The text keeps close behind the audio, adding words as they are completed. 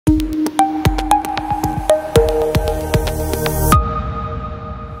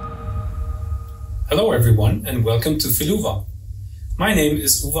Hello everyone and welcome to FELUWA. My name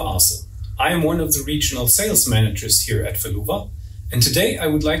is Arce. I am one of the regional sales managers here at FELUWA, and today I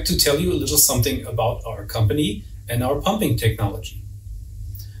would like to tell you a little something about our company and our pumping technology.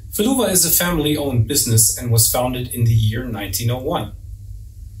 FELUWA is a family-owned business and was founded in the year 1901.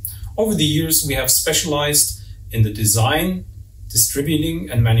 Over the years we have specialized in the design, distributing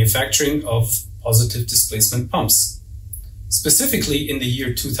and manufacturing of positive displacement pumps. Specifically in the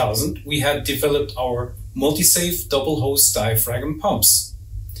year 2000, we had developed our multisafe double hose diaphragm pumps.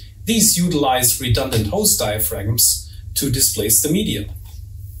 These utilize redundant hose diaphragms to displace the media.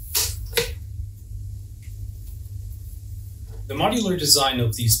 The modular design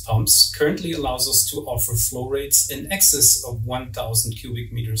of these pumps currently allows us to offer flow rates in excess of 1,000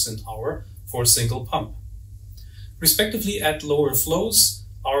 cubic meters an hour for a single pump. Respectively, at lower flows,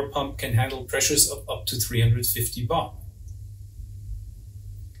 our pump can handle pressures of up to 350 bar.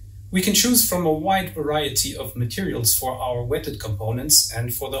 We can choose from a wide variety of materials for our wetted components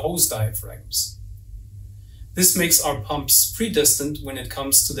and for the hose diaphragms. This makes our pumps predestined when it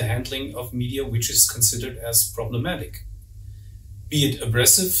comes to the handling of media which is considered as problematic, be it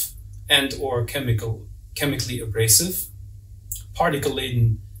abrasive and/or chemically abrasive,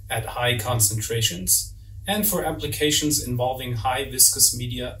 particle-laden at high concentrations, and for applications involving high viscous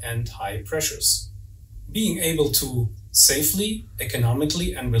media and high pressures. Being able to safely,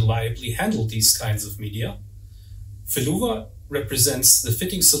 economically, and reliably handle these kinds of media, FELUWA represents the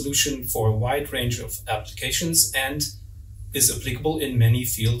fitting solution for a wide range of applications and is applicable in many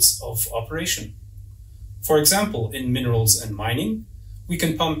fields of operation. For example, in minerals and mining, we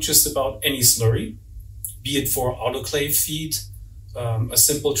can pump just about any slurry, be it for autoclave feed, a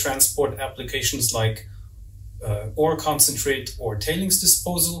simple transport applications like ore concentrate or tailings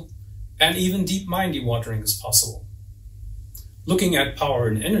disposal, and even deep mine dewatering is possible. Looking at power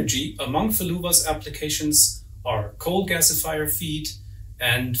and energy, among FELUWA's applications are coal gasifier feed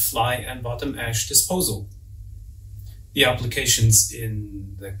and fly and bottom ash disposal. The applications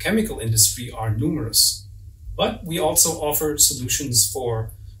in the chemical industry are numerous, but we also offer solutions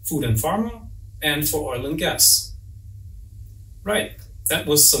for food and pharma and for oil and gas. Right, that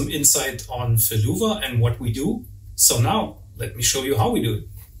was some insight on FELUWA and what we do. So now, let me show you how we do it.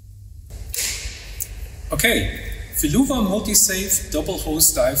 Okay, FELUWA MultiSafe double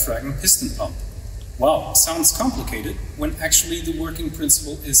hose diaphragm piston pump. Wow, sounds complicated when actually the working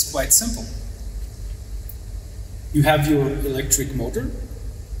principle is quite simple. You have your electric motor,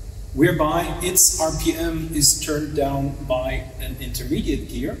 whereby its RPM is turned down by an intermediate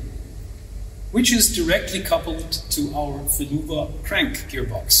gear, which is directly coupled to our FELUWA crank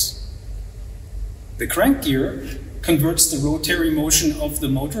gearbox. The crank gear converts the rotary motion of the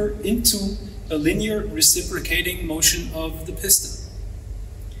motor into a linear reciprocating motion of the piston.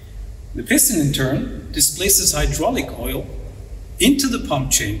 The piston in turn displaces hydraulic oil into the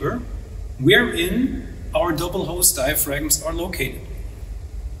pump chamber wherein our double hose diaphragms are located.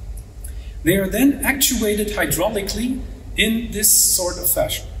 They are then actuated hydraulically in this sort of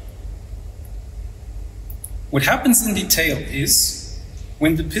fashion. What happens in detail is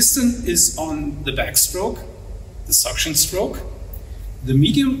when the piston is on the backstroke, the suction stroke, the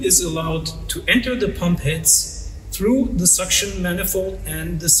medium is allowed to enter the pump heads through the suction manifold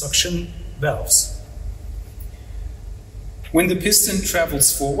and the suction valves. When the piston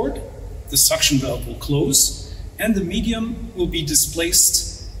travels forward, the suction valve will close and the medium will be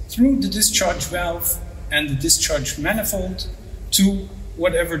displaced through the discharge valve and the discharge manifold to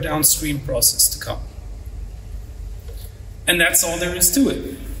whatever downstream process to come. And that's all there is to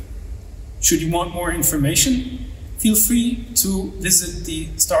it. Should you want more information, feel free to visit the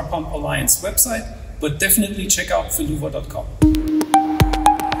Star Pump Alliance website, but definitely check out feluwa.com.